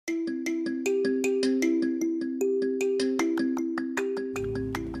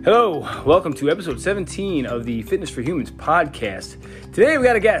Hello, welcome to episode 17 of the Fitness for Humans podcast. Today we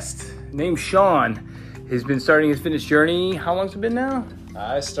got a guest named Sean. He's been starting his fitness journey. How long's it been now?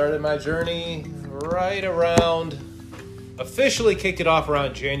 I started my journey officially kicked it off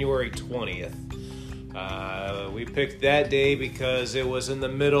around January 20th. We picked that day because it was in the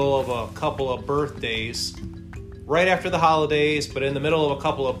middle of a couple of birthdays, right after the holidays, but in the middle of a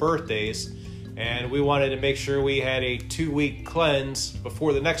couple of birthdays. And we wanted to make sure we had a 2-week cleanse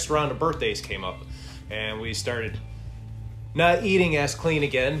before the next round of birthdays came up. And we started not eating as clean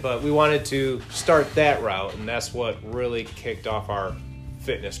again, but we wanted to start that route. And that's what really kicked off our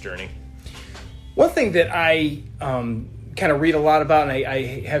fitness journey. One thing that I kind of read a lot about, and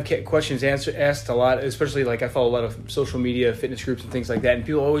I have questions asked a lot, especially like I follow a lot of social media, fitness groups and things like that. And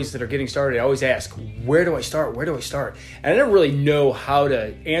people always that are getting started, always ask, where do I start? Where do I start? And I don't really know how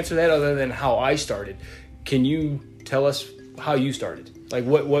to answer that other than how I started. Can you tell us how you started? Like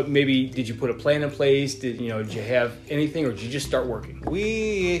what maybe did you put a plan in place? Did you have anything, or did you just start working?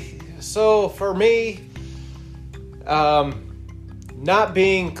 So for me, not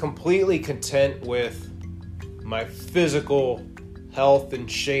being completely content with my physical health and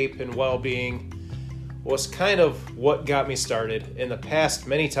shape and well-being was kind of what got me started. In the past,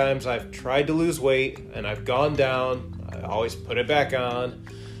 many times I've tried to lose weight and I've gone down. I always put it back on.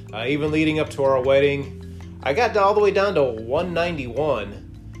 Even leading up to our wedding, I got all the way down to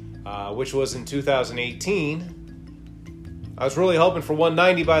 191, which was in 2018. I was really hoping for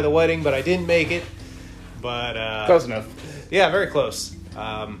 190 by the wedding, but I didn't make it. But close enough. Yeah, very close.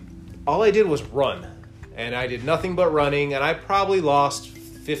 All I did was run. And I did nothing but running, and I probably lost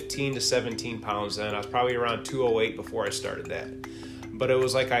 15 to 17 pounds then. I was probably around 208 before I started that. But it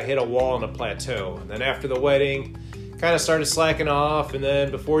was like I hit a wall and a plateau. And then after the wedding, kind of started slacking off, and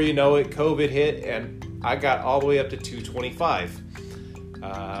then before you know it, COVID hit, and I got all the way up to 225.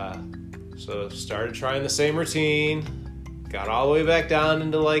 So started trying the same routine, got all the way back down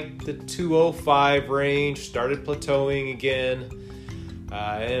into like the 205 range, started plateauing again.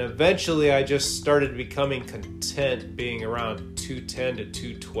 And eventually I just started becoming content being around 210 to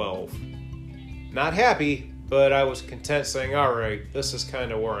 212. Not happy, but I was content saying, all right, this is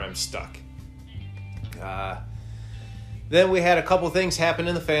kind of where I'm stuck. Then we had a couple things happen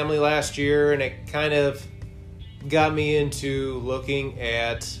in the family last year, and it kind of got me into looking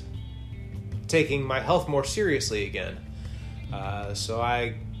at taking my health more seriously again. So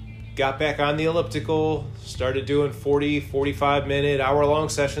I got back on the elliptical, started doing 45 minute, hour-long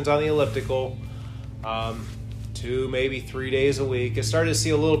sessions on the elliptical, 2, maybe 3 days a week. I started to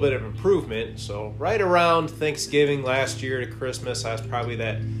see a little bit of improvement. So right around Thanksgiving last year to Christmas, I was probably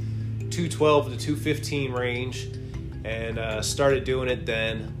that 212 to 215 range, and started doing it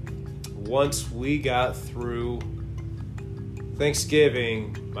then. Once we got through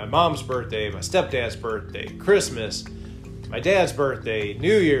Thanksgiving, my mom's birthday, my stepdad's birthday, Christmas, my dad's birthday,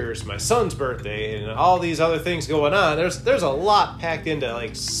 New Year's, my son's birthday, and all these other things going on. There's a lot packed into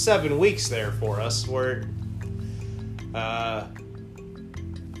like 7 weeks there for us, where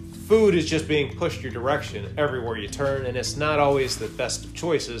food is just being pushed your direction everywhere you turn, and it's not always the best of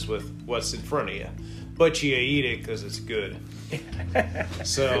choices with what's in front of you. But you eat it because it's good.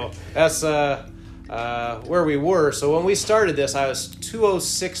 So that's where we were. So when we started this, I was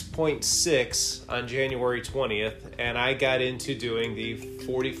 206.6 on January 20th, and I got into doing the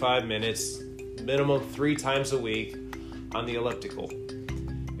 45 minutes, minimum 3 times a week on the elliptical.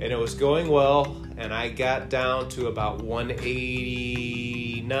 And it was going well, and I got down to about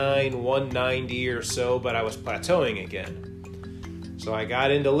 189, 190 or so, but I was plateauing again. So I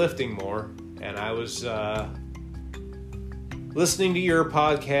got into lifting more, and I was listening to your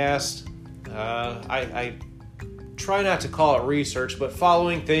podcast. I try not to call it research, but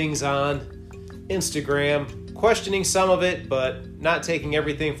following things on Instagram, questioning some of it, but not taking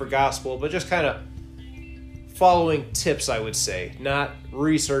everything for gospel, but just kind of following tips, I would say. Not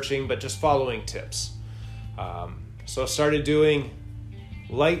researching, but just following tips. So I started doing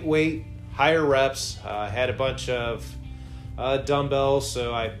lightweight, higher reps. I had a bunch of dumbbells,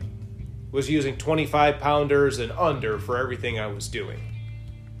 so I was using 25-pounders and under for everything I was doing.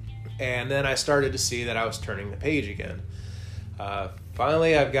 And then I started to see that I was turning the page again.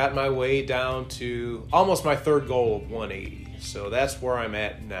 Finally, I've got my way down to almost my third goal of 180. So that's where I'm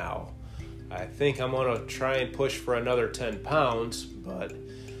at now. I think I'm going to try and push for another 10 pounds, but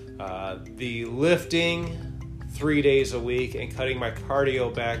the lifting 3 days a week and cutting my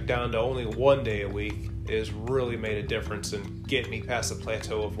cardio back down to only 1 day a week has really made a difference in getting me past the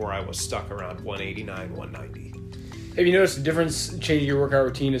plateau of where I was stuck around 189, 190. Have you noticed a difference changing your workout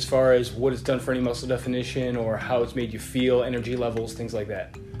routine as far as what it's done for any muscle definition or how it's made you feel, energy levels, things like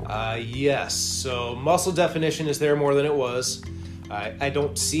that? Yes. So muscle definition is there more than it was. I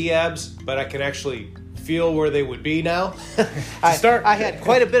don't see abs, but I can actually feel where they would be now. I had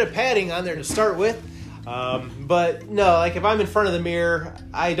quite a bit of padding on there to start with. But no, like if I'm in front of the mirror,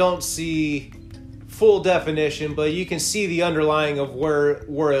 I don't see full definition, but you can see the underlying of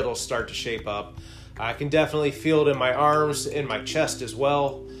where it'll start to shape up. I can definitely feel it in my arms, in my chest as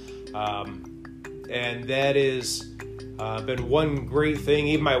well. And that is been one great thing.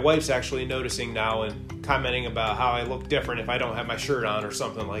 Even my wife's actually noticing now and commenting about how I look different if I don't have my shirt on or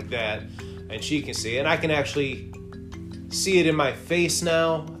something like that. And she can see it. And I can actually see it in my face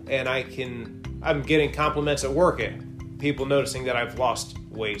now. And I'm getting compliments at work at people noticing that I've lost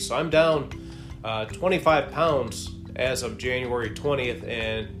weight. So I'm down 25 pounds as of January 20th.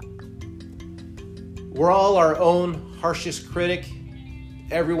 And we're all our own harshest critic.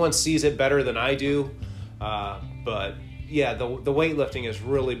 Everyone sees it better than I do. But yeah, the weightlifting has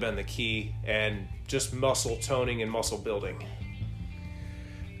really been the key, and just muscle toning and muscle building.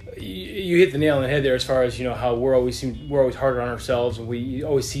 You hit the nail on the head there as far as, how we're always harder on ourselves and we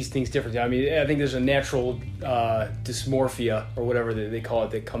always see things differently. I mean, I think there's a natural dysmorphia or whatever they call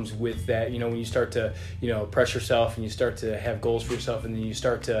it that comes with that, when you start to, press yourself and you start to have goals for yourself and then you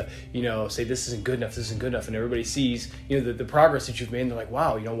start to, say this isn't good enough and everybody sees, the progress that you've made and they're like,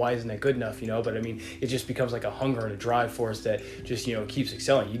 wow, why isn't that good enough, but I mean, it just becomes like a hunger and a drive for us that just, keeps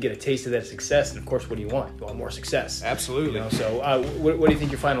excelling. You get a taste of that success and of course, what do you want? You want more success. Absolutely. So what do you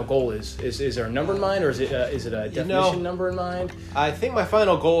think your final goal is? Is there a number in mind, or is it a definition number in mind? I think my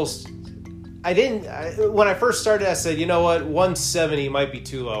final goal is, when I first started, I said, 170 might be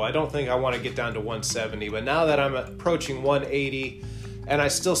too low. I don't think I want to get down to 170, but now that I'm approaching 180 and I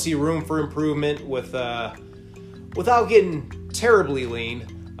still see room for improvement without getting terribly lean,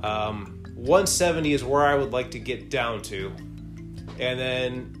 170 is where I would like to get down to. And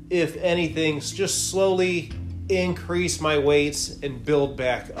then if anything, just slowly increase my weights and build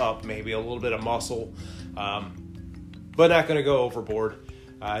back up maybe a little bit of muscle, but not going to go overboard.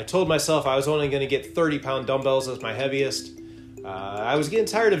 I told myself I was only going to get 30-pound dumbbells as my heaviest. I was getting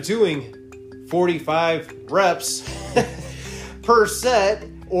tired of doing 45 reps per set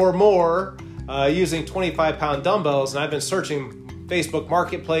or more using 25-pound dumbbells, and I've been searching Facebook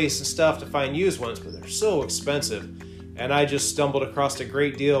Marketplace and stuff to find used ones, but they're so expensive. And I just stumbled across a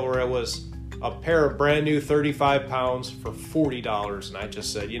great deal where it was a pair of brand new 35 pounds for $40. And I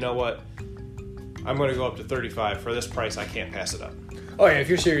just said, you know what? I'm going to go up to 35 for this price. I can't pass it up. Oh yeah, if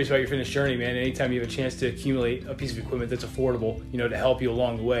you're serious about your fitness journey, man, anytime you have a chance to accumulate a piece of equipment that's affordable, to help you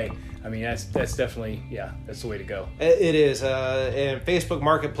along the way, I mean, that's definitely, that's the way to go. It is. And Facebook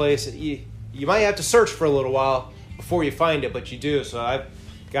Marketplace, you might have to search for a little while before you find it, but you do. So I've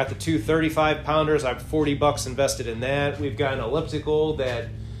got the two 35-pounders. I have $40 invested in that. We've got an elliptical that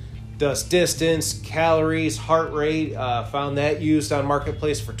does distance, calories, heart rate. Found that used on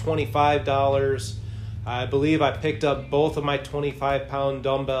Marketplace for $25. I believe I picked up both of my 25-pound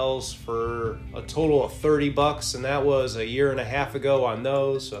dumbbells for a total of $30, and that was a year and a half ago on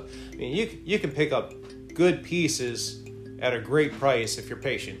those. So, I mean, you can pick up good pieces at a great price if you're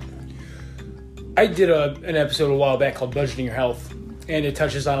patient. I did an episode a while back called Budgeting Your Health. And it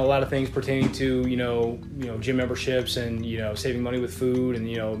touches on a lot of things pertaining to, gym memberships and, saving money with food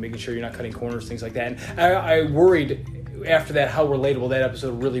and, making sure you're not cutting corners, things like that. And I worried after that how relatable that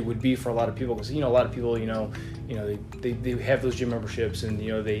episode really would be for a lot of people. Because, a lot of people, they have those gym memberships and,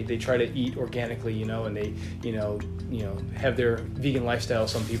 they try to eat organically, and they, have their vegan lifestyle,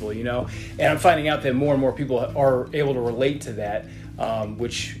 some people, and I'm finding out that more and more people are able to relate to that,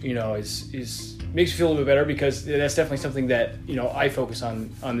 which, is makes me feel a little bit better because that's definitely something that, I focus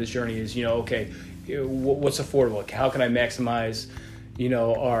on this journey is, okay, what's affordable? How can I maximize,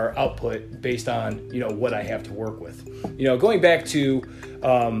 our output based on, what I have to work with? Going back to,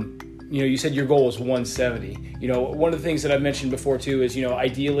 you said your goal is 170. One of the things that I've mentioned before too is,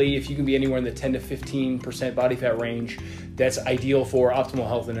 ideally if you can be anywhere in the 10 to 15% body fat range, that's ideal for optimal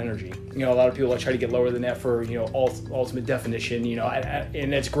health and energy. A lot of people try to get lower than that for, ultimate definition,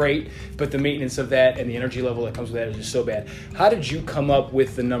 and that's great, but the maintenance of that and the energy level that comes with that is just so bad. How did you come up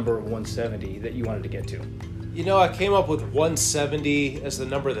with the number 170 that you wanted to get to? I came up with 170 as the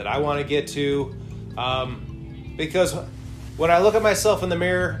number that I want to get to, because when I look at myself in the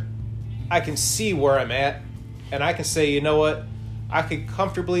mirror, I can see where I'm at, and I can say, you know what, I could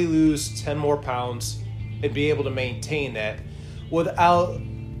comfortably lose 10 more pounds and be able to maintain that without,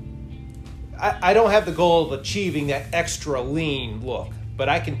 I don't have the goal of achieving that extra lean look, but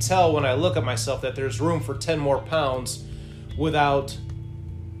I can tell when I look at myself that there's room for 10 more pounds without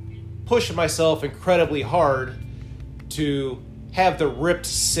pushing myself incredibly hard to have the ripped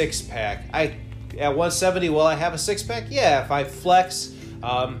six-pack. At 170, will I have a six-pack? Yeah, if I flex,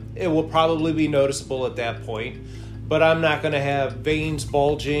 it will probably be noticeable at that point. But I'm not going to have veins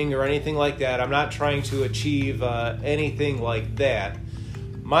bulging or anything like that. I'm not trying to achieve anything like that.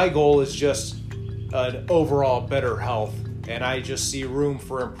 My goal is just an overall better health, and I just see room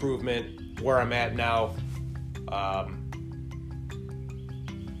for improvement where I'm at now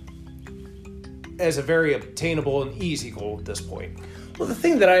as a very obtainable and easy goal at this point. Well, the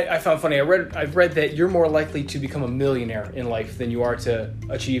thing that I found funny, I've read that you're more likely to become a millionaire in life than you are to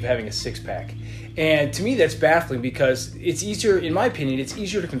achieve having a six-pack. And to me, that's baffling because it's easier, in my opinion, it's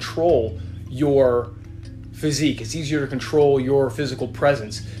easier to control your physique. It's easier to control your physical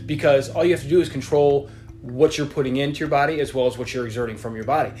presence because all you have to do is control what you're putting into your body as well as what you're exerting from your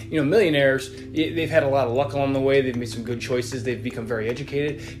body. Millionaires, they've had a lot of luck along the way. They've made some good choices. They've become very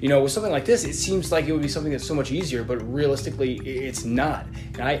educated. With something like this, it seems like it would be something that's so much easier, but realistically, it's not.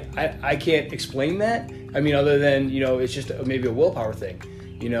 And I can't explain that. Other than, it's just maybe a willpower thing.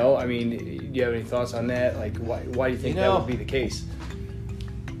 Do you have any thoughts on that? Like, why do you think that would be the case?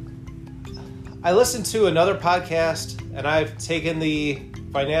 I listened to another podcast, and I've taken the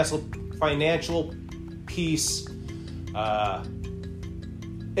financial peace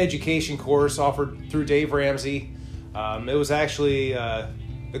education course offered through Dave Ramsey. It was actually,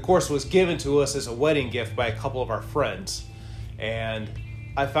 the course was given to us as a wedding gift by a couple of our friends. And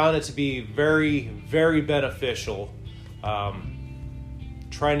I found it to be very, very beneficial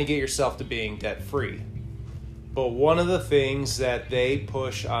trying to get yourself to being debt-free. But one of the things that they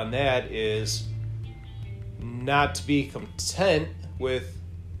push on that is not to be content with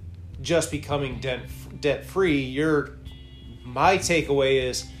just becoming debt-free. My takeaway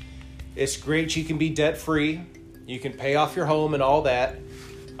is it's great you can be debt-free. You can pay off your home and all that.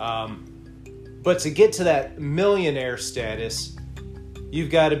 But to get to that millionaire status, you've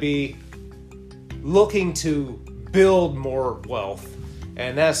got to be looking to build more wealth.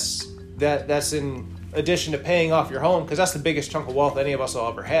 And that's in addition to paying off your home, because that's the biggest chunk of wealth any of us will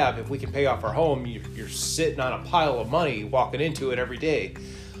ever have. If we can pay off our home, you're sitting on a pile of money walking into it every day.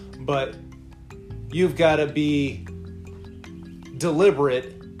 But you've got to be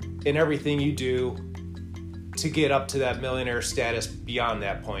deliberate in everything you do to get up to that millionaire status beyond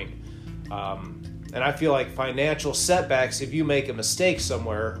that point. And I feel like financial setbacks, if you make a mistake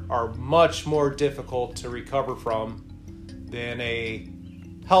somewhere, are much more difficult to recover from than a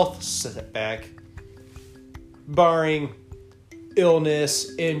health setback, barring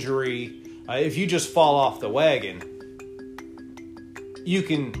illness, injury. If you just fall off the wagon, you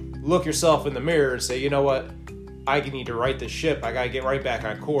can look yourself in the mirror and say, you know what, I need to right this ship. I got to get right back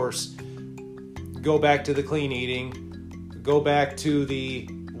on course. Go back to the clean eating. Go back to the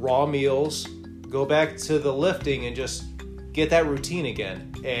raw meals. Go back to the lifting and just get that routine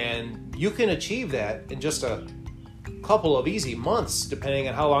again. And you can achieve that in just a couple of easy months, depending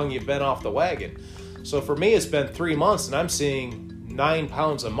on how long you've been off the wagon. So for me, it's been 3 months, and I'm seeing 9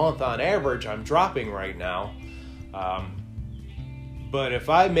 pounds a month on average I'm dropping right now. But if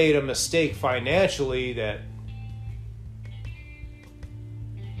I made a mistake financially that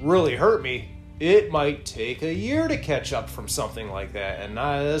really hurt me, it might take a year to catch up from something like that. And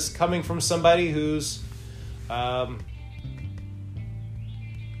that's coming from somebody who's, I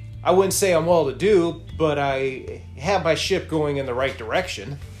wouldn't say I'm well-to-do, but I have my ship going in the right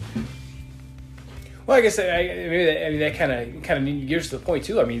direction. Well, I guess that kind of gears to the point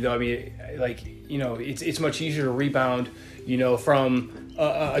too. It's much easier to rebound, from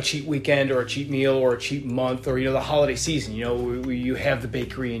a cheap weekend or a cheap meal or a cheap month or the holiday season. You have the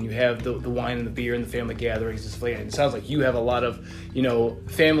bakery and you have the wine and the beer and the family gatherings and stuff like that. It sounds like you have a lot of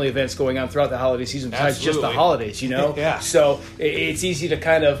family events going on throughout the holiday season besides Absolutely. just the holidays. Yeah. So it's easy to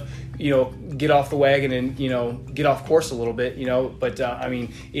kind of get off the wagon and get off course a little bit. But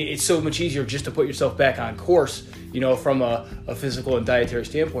it's so much easier just to put yourself back on course. From a physical and dietary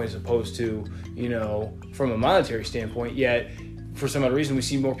standpoint as opposed to from a monetary standpoint. Yet for some odd reason we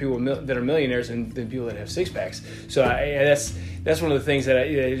see more people that are millionaires than people that have six packs. So that's one of the things that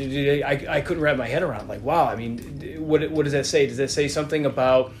I couldn't wrap my head around. Like, wow, what does that say? Does that say something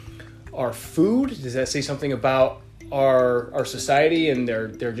about our food? Does that say something about our society and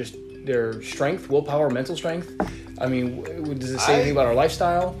their strength, willpower, mental strength? Does it say anything about our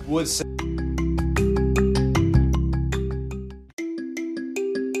lifestyle? Would say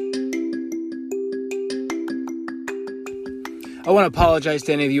I want to apologize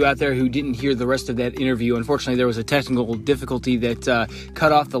to any of you out there who didn't hear the rest of that interview. Unfortunately, there was a technical difficulty that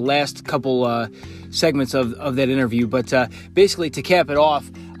cut off the last couple segments of that interview. But basically, to cap it off,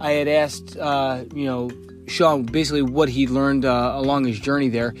 I had asked, Sean basically what he learned along his journey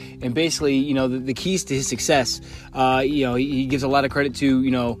there, and basically, the keys to his success. He gives a lot of credit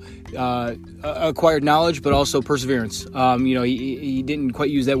to acquired knowledge, but also perseverance. He didn't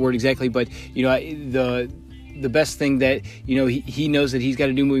quite use that word exactly, but the best thing that he knows that he's got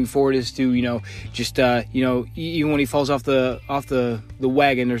to do moving forward is to even when he falls off the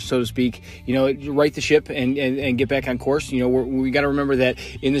wagon, or so to speak, right the ship and get back on course. We got to remember that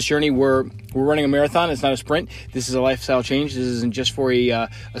in this journey we're running a marathon. It's not a sprint. This is a lifestyle change. This isn't just for a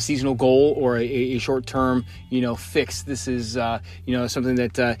seasonal goal or a short term fix. This is something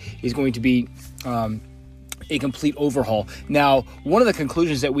that is going to be a complete overhaul. Now, one of the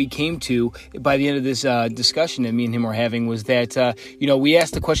conclusions that we came to by the end of this discussion that me and him were having was that, we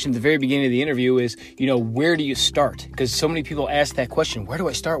asked the question at the very beginning of the interview is, where do you start? Because so many people ask that question, where do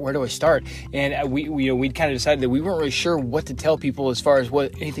I start? Where do I start? And we'd kind of decided that we weren't really sure what to tell people as far as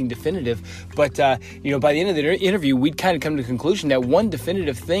anything definitive. But, by the end of the interview, we'd kind of come to the conclusion that one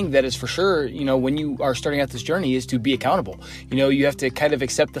definitive thing that is for sure, when you are starting out this journey is to be accountable. You have to kind of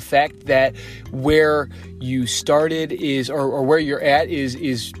accept the fact that where you started is, or where you're at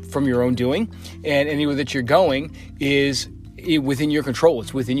is from your own doing, and anywhere that you're going is within your control.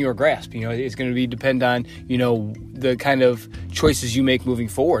 It's within your grasp. It's going to depend on the kind of choices you make moving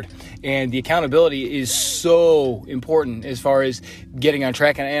forward, and the accountability is so important as far as getting on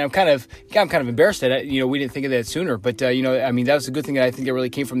track. And I'm kind of embarrassed that we didn't think of that sooner. But that was a good thing that I think that really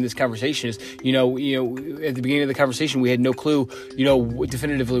came from this conversation. Is at the beginning of the conversation we had no clue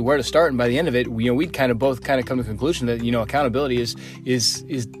definitively where to start, and by the end of it we'd both come to the conclusion that accountability is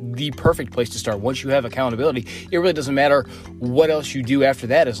the perfect place to start. Once you have accountability, it really doesn't matter what else you do after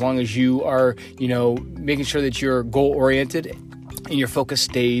that, as long as you are making sure that you're goal oriented and your focus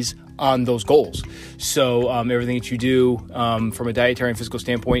stays on those goals. So everything that you do from a dietary and physical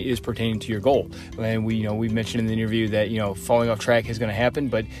standpoint is pertaining to your goal. And we mentioned in the interview that falling off track is going to happen,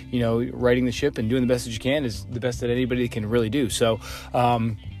 but righting the ship and doing the best that you can is the best that anybody can really do. So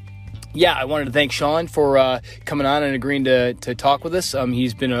I wanted to thank Sean for coming on and agreeing to talk with us.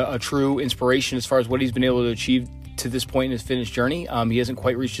 He's been a true inspiration as far as what he's been able to achieve to this point in his fitness journey. He hasn't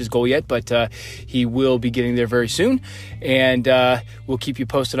quite reached his goal yet, but he will be getting there very soon. And we'll keep you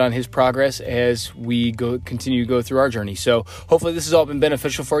posted on his progress as we continue to go through our journey. So hopefully this has all been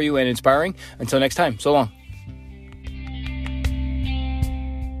beneficial for you and inspiring. Until next time, so long.